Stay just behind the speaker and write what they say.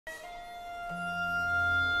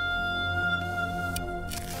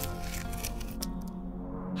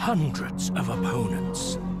Hundreds of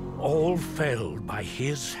opponents, all felled by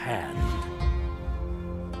his hand.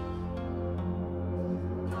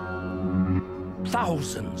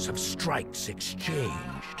 Thousands of strikes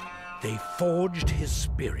exchanged, they forged his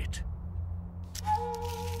spirit.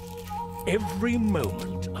 Every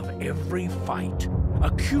moment of every fight,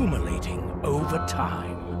 accumulating over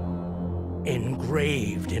time,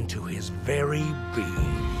 engraved into his very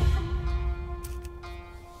being.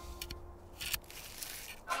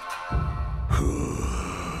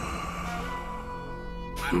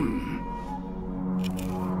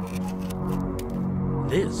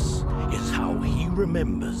 This is how he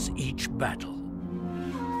remembers each battle.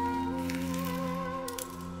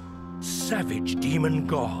 Savage demon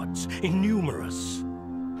gods, innumerous.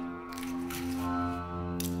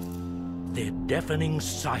 Their deafening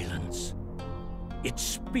silence, it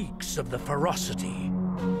speaks of the ferocity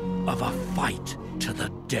of a fight to the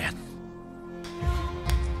death.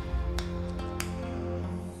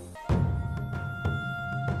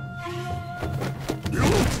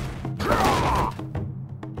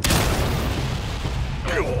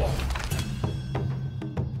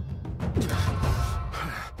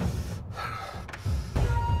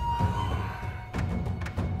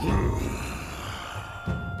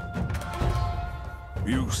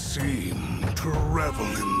 You seem to revel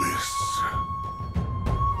in this.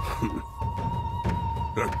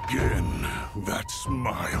 Again, that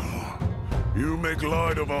smile. You make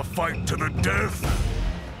light of a fight to the death?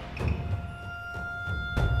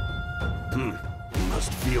 You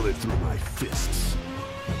must feel it through my fists.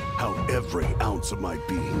 How every ounce of my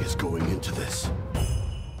being is going into this.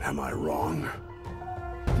 Am I wrong?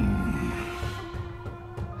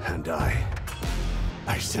 And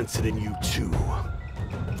I sense it in you too.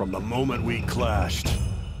 From the moment we clashed,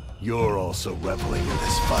 you're also reveling in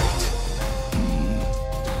this fight.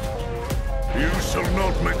 You shall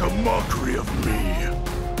not make a mockery of me.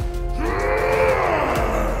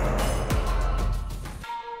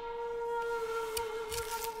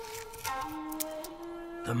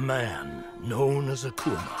 The man known as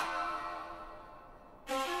Akuma.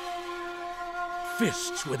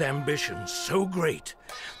 Fists with ambitions so great,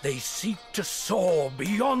 they seek to soar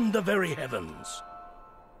beyond the very heavens.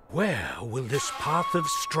 Where will this path of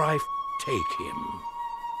strife take him?